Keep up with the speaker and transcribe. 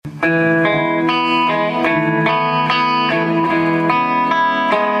Welcome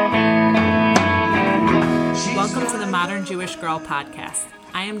to the Modern Jewish Girl podcast.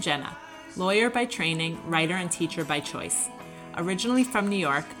 I am Jenna, lawyer by training, writer and teacher by choice. Originally from New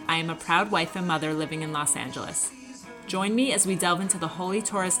York, I am a proud wife and mother living in Los Angeles. Join me as we delve into the Holy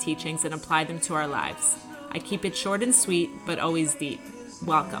Torah's teachings and apply them to our lives. I keep it short and sweet, but always deep.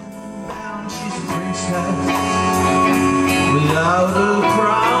 Welcome.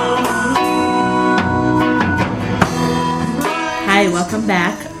 Hi, welcome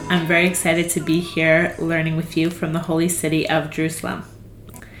back. I'm very excited to be here learning with you from the holy city of Jerusalem.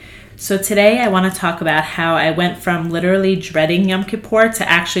 So today I want to talk about how I went from literally dreading Yom Kippur to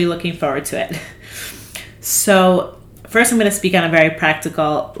actually looking forward to it. So first I'm going to speak on a very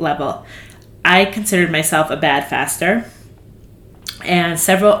practical level. I considered myself a bad faster, and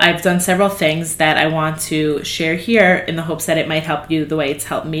I've done several things that I want to share here in the hopes that it might help you the way it's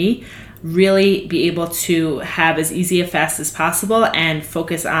helped me really be able to have as easy a fast as possible and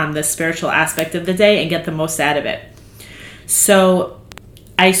focus on the spiritual aspect of the day and get the most out of it. So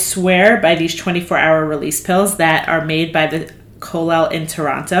I swear by these 24-hour release pills that are made by the Kollel in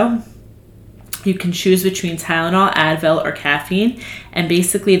Toronto. You can choose between Tylenol, Advil, or caffeine. And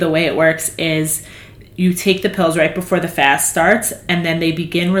basically the way it works is you take the pills right before the fast starts, and then they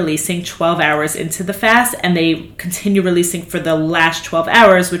begin releasing 12 hours into the fast, and they continue releasing for the last 12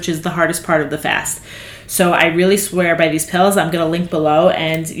 hours, which is the hardest part of the fast. So I really swear by these pills. I'm going to link below,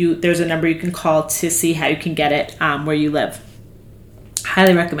 and there's a number you can call to see how you can get it where you live.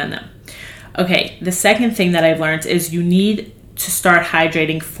 Highly recommend them. Okay, the second thing that I've learned is you need to start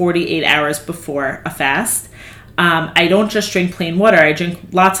hydrating 48 hours before a fast. I don't just drink plain water. I drink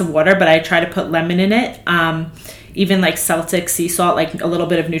lots of water, but I try to put lemon in it. Even like Celtic sea salt, like a little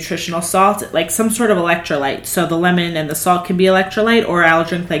bit of nutritional salt, like some sort of electrolyte. So the lemon and the salt can be electrolyte, or I'll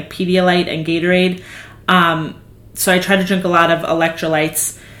drink like Pedialyte and Gatorade. So I try to drink a lot of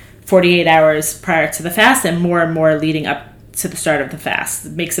electrolytes 48 hours prior to the fast and more leading up to the start of the fast.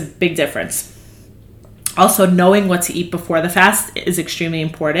 It makes a big difference. Also, knowing what to eat before the fast is extremely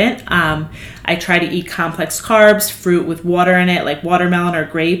important. I try to eat complex carbs, fruit with water in it, like watermelon or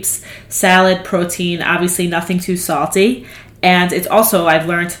grapes, salad, protein, obviously nothing too salty. And it's also, I've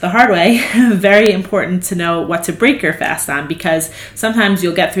learned the hard way, very important to know what to break your fast on, because sometimes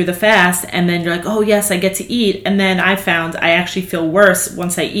you'll get through the fast and then you're like, oh yes, I get to eat. And then I found I actually feel worse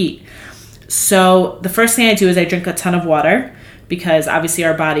once I eat. So the first thing I do is I drink a ton of water, because obviously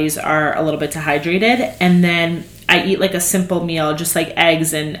our bodies are a little bit dehydrated. And then I eat like a simple meal, just like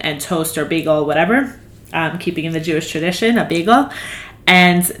eggs and toast or bagel, whatever. Keeping in the Jewish tradition, a bagel.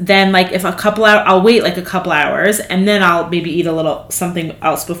 And then like if I'll wait like a couple hours, and then I'll maybe eat a little something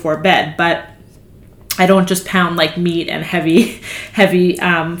else before bed. But I don't just pound like meat and heavy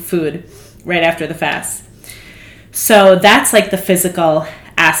food right after the fast. So that's like the physical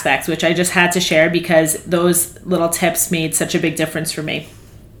aspects, which I just had to share because those little tips made such a big difference for me.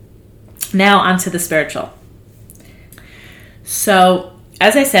 Now onto the spiritual. So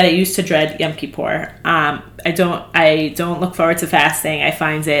as I said, I used to dread Yom Kippur. I don't look forward to fasting. I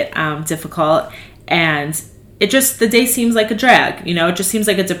find it difficult, and the day seems like a drag. It just seems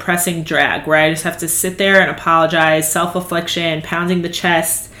like a depressing drag where I just have to sit there and apologize, self-affliction, pounding the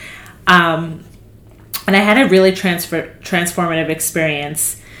chest. And I had a really transformative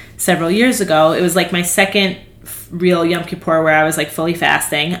experience several years ago. It was like my second real Yom Kippur where I was like fully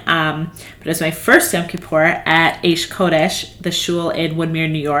fasting. But it was my first Yom Kippur at Eish Kodesh, the shul in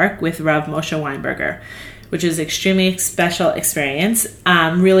Woodmere, New York, with Rav Moshe Weinberger, which is an extremely special experience.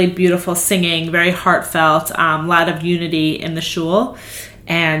 Really beautiful singing, very heartfelt, a lot of unity in the shul.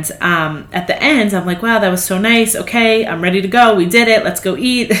 And at the end, I'm like, wow, that was so nice. Okay, I'm ready to go. We did it. Let's go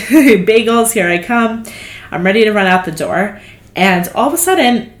eat. Bagels, here I come. I'm ready to run out the door. And all of a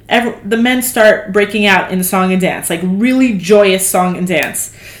sudden, the men start breaking out in song and dance, like really joyous song and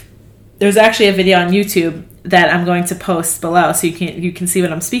dance. There's actually a video on YouTube that I'm going to post below so you can see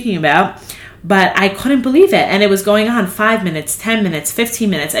what I'm speaking about. But I couldn't believe it. And it was going on 5 minutes, 10 minutes, 15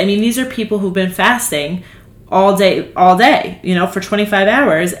 minutes. I mean, these are people who've been fasting all day, for 25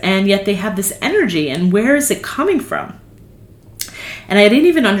 hours, and yet they have this energy, and where is it coming from? And I didn't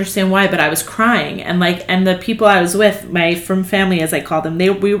even understand why, but I was crying, and the people I was with, my frum family, as I call them, they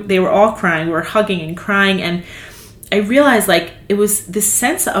were all crying. We were hugging and crying, and I realized it was this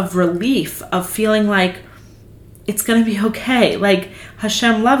sense of relief, of feeling like it's going to be okay. Like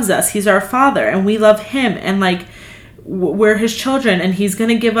Hashem loves us. He's our Father, and we love Him, and we're His children, and He's going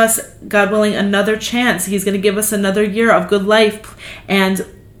to give us, God willing, another chance. He's going to give us another year of good life, and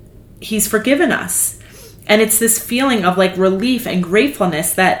He's forgiven us. And it's this feeling of like relief and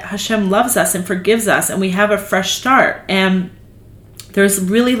gratefulness that Hashem loves us and forgives us, and we have a fresh start. And there's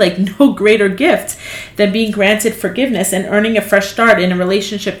really like no greater gift than being granted forgiveness and earning a fresh start in a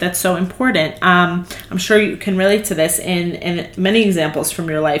relationship that's so important. I'm sure you can relate to this in many examples from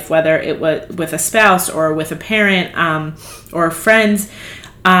your life, whether it was with a spouse or with a parent or friends.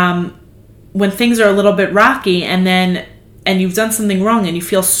 When things are a little bit rocky and you've done something wrong and you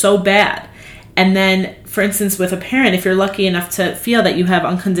feel so bad. And then, for instance, with a parent, if you're lucky enough to feel that you have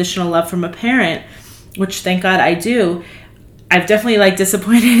unconditional love from a parent, which thank God I do, I've definitely like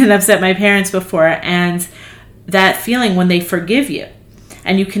disappointed and upset my parents before, and that feeling when they forgive you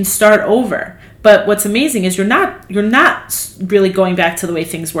and you can start over. But what's amazing is you're not really going back to the way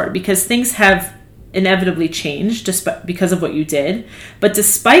things were, because things have inevitably changed because of what you did. But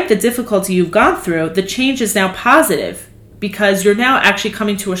despite the difficulty you've gone through, the change is now positive because you're now actually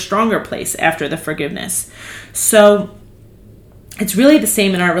coming to a stronger place after the forgiveness. So it's really the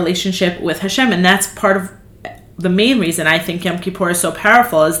same in our relationship with Hashem, and that's part of the main reason I think Yom Kippur is so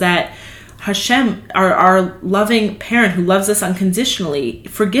powerful, is that Hashem, our loving parent who loves us unconditionally,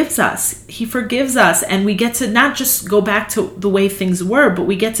 forgives us. He forgives us, and we get to not just go back to the way things were, but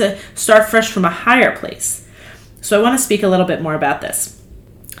we get to start fresh from a higher place. So I want to speak a little bit more about this.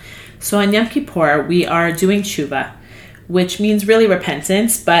 So on Yom Kippur, we are doing tshuva, which means really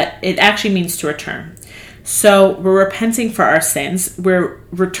repentance, but it actually means to return. So we're repenting for our sins. We're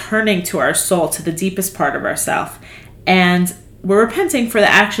returning to our soul, to the deepest part of ourselves. And we're repenting for the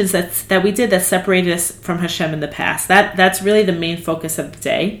actions that we did that separated us from Hashem in the past. That's really the main focus of the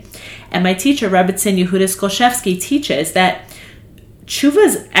day. And my teacher, Rebbetzin Yehuda Skolshevsky, teaches that tshuva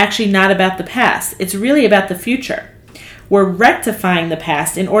is actually not about the past. It's really about the future. We're rectifying the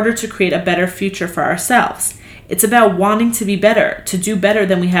past in order to create a better future for ourselves. It's about wanting to be better, to do better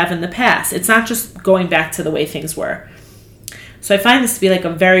than we have in the past. It's not just going back to the way things were. So I find this to be like a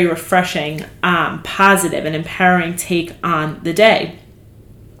very refreshing, positive, and empowering take on the day.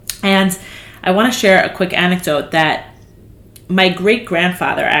 And I want to share a quick anecdote that my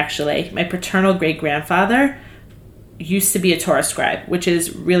great-grandfather, actually, my paternal great-grandfather, used to be a Torah scribe, which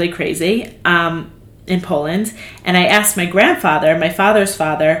is really crazy, in Poland. And I asked my grandfather, my father's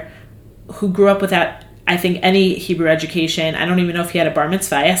father, who grew up without, I think, any Hebrew education. I don't even know if he had a bar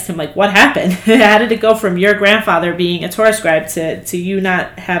mitzvah. I asked him, like, what happened? How did it go from your grandfather being a Torah scribe to you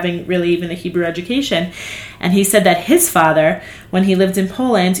not having really even a Hebrew education? And he said that his father, when he lived in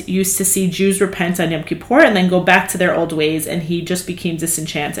Poland, used to see Jews repent on Yom Kippur and then go back to their old ways, and he just became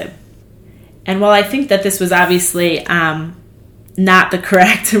disenchanted. And while I think that this was obviously not the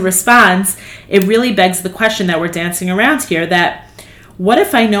correct response, it really begs the question that we're dancing around here, that what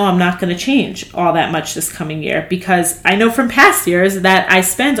if I know I'm not going to change all that much this coming year? Because I know from past years that I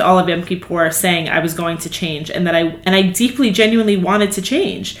spent all of Yom Kippur saying I was going to change, and that I deeply, genuinely wanted to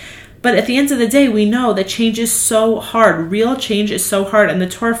change. But at the end of the day, we know that change is so hard. Real change is so hard, and the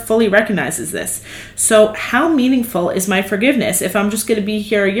Torah fully recognizes this. So how meaningful is my forgiveness if I'm just going to be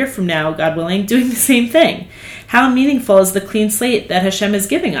here a year from now, God willing, doing the same thing? How meaningful is the clean slate that Hashem is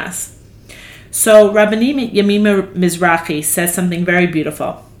giving us? So Rabbanit Yemima Mizrahi says something very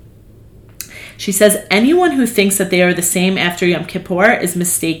beautiful. She says, anyone who thinks that they are the same after Yom Kippur is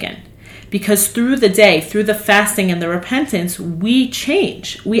mistaken. Because through the day, through the fasting and the repentance, we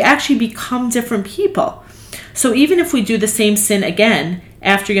change. We actually become different people. So even if we do the same sin again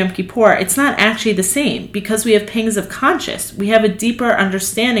after Yom Kippur, it's not actually the same, because we have pangs of conscience. We have a deeper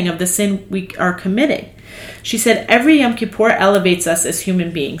understanding of the sin we are committing. She said, every Yom Kippur elevates us as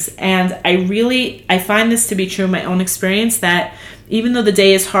human beings. And I find this to be true in my own experience, that even though the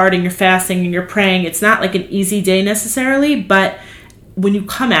day is hard and you're fasting and you're praying, it's not like an easy day necessarily, but when you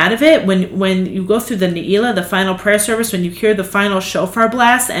come out of it, when you go through the Ne'ilah, the final prayer service, when you hear the final shofar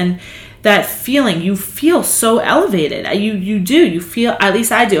blast, and that feeling, you feel so elevated. You feel, at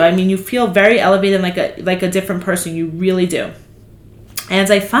least I do. I mean, you feel very elevated, like a different person. You really do. And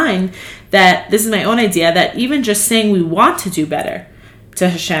I find that this is my own idea, that even just saying we want to do better to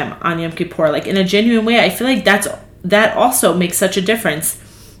Hashem on Yom Kippur, like in a genuine way, I feel like that also makes such a difference.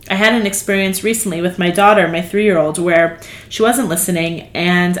 I had an experience recently with my daughter, my 3-year-old, where she wasn't listening,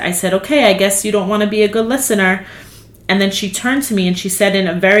 and I said, okay, I guess you don't want to be a good listener. And then she turned to me and she said in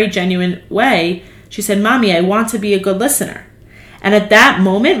a very genuine way, she said, Mommy, I want to be a good listener. And at that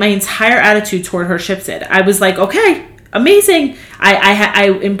moment, my entire attitude toward her shifted. I was like, okay, amazing.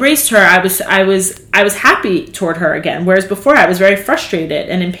 I embraced her. I was happy toward her again. Whereas before I was very frustrated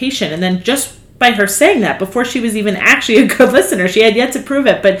and impatient. And then just by her saying that before she was even actually a good listener. She had yet to prove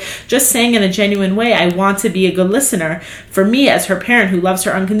it, but just saying in a genuine way, I want to be a good listener. For me, as her parent who loves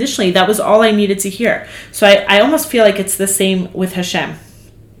her unconditionally, that was all I needed to hear. So I almost feel like it's the same with Hashem,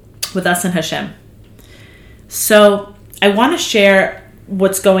 with us and Hashem. So I want to share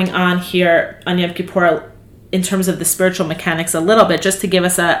what's going on here on Yom Kippur in terms of the spiritual mechanics a little bit, just to give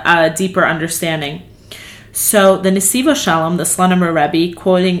us a deeper understanding. So the Nesivo Shalom, the Slonimer Rebbe,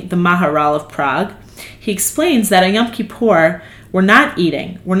 quoting the Maharal of Prague, he explains that on Yom Kippur, we're not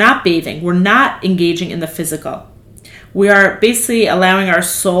eating, we're not bathing, we're not engaging in the physical. We are basically allowing our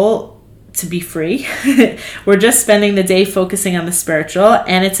soul to be free. We're just spending the day focusing on the spiritual,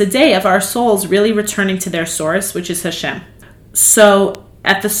 and it's a day of our souls really returning to their source, which is Hashem. So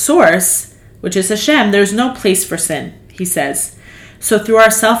at the source, which is Hashem, there's no place for sin, he says. So through our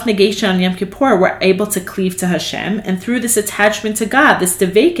self-negation on Yom Kippur, we're able to cleave to Hashem. And through this attachment to God, this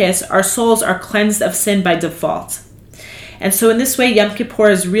devekis, our souls are cleansed of sin by default. And so in this way, Yom Kippur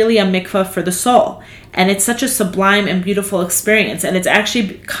is really a mikvah for the soul. And it's such a sublime and beautiful experience. And it's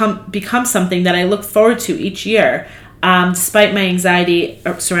actually become something that I look forward to each year, despite my anxiety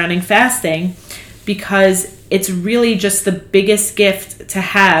surrounding fasting, because it's really just the biggest gift to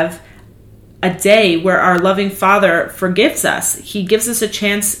have a day where our loving Father forgives us. He gives us a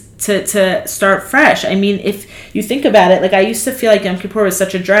chance to start fresh. I mean, if you think about it, like I used to feel like Yom Kippur was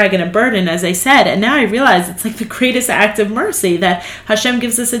such a drag and a burden, as I said, and now I realize it's like the greatest act of mercy that Hashem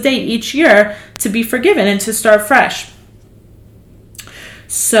gives us a day each year to be forgiven and to start fresh.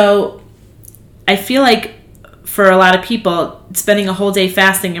 So I feel like for a lot of people, spending a whole day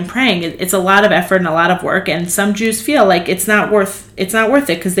fasting and praying, it's a lot of effort and a lot of work. And some Jews feel like it's not worth it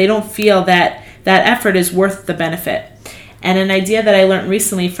because they don't feel that effort is worth the benefit. And an idea that I learned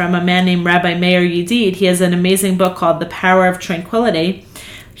recently from a man named Rabbi Meir Yedid, he has an amazing book called The Power of Tranquility.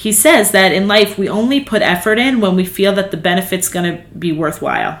 He says that in life, we only put effort in when we feel that the benefit's going to be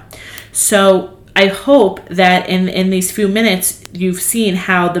worthwhile. So I hope that in these few minutes, you've seen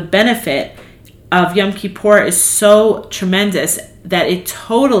how the benefit of Yom Kippur is so tremendous that it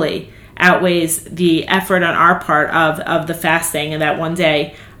totally outweighs the effort on our part of the fasting and that one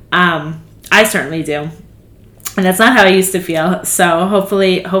day. I certainly do. And that's not how I used to feel. So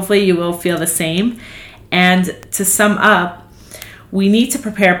hopefully you will feel the same. And to sum up, we need to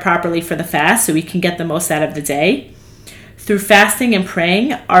prepare properly for the fast so we can get the most out of the day. Through fasting and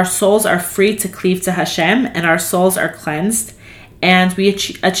praying, our souls are free to cleave to Hashem and our souls are cleansed. And we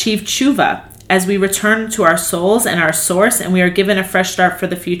achieve tshuva as we return to our souls and our source, and we are given a fresh start for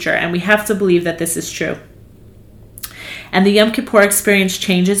the future. And we have to believe that this is true. And the Yom Kippur experience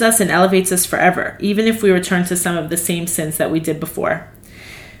changes us and elevates us forever, even if we return to some of the same sins that we did before.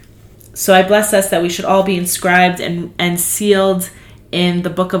 So I bless us that we should all be inscribed and sealed in the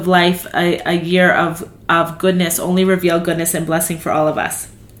book of life, a year of goodness, only revealed goodness and blessing for all of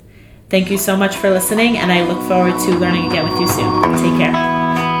us. Thank you so much for listening, and I look forward to learning again with you soon. Take care.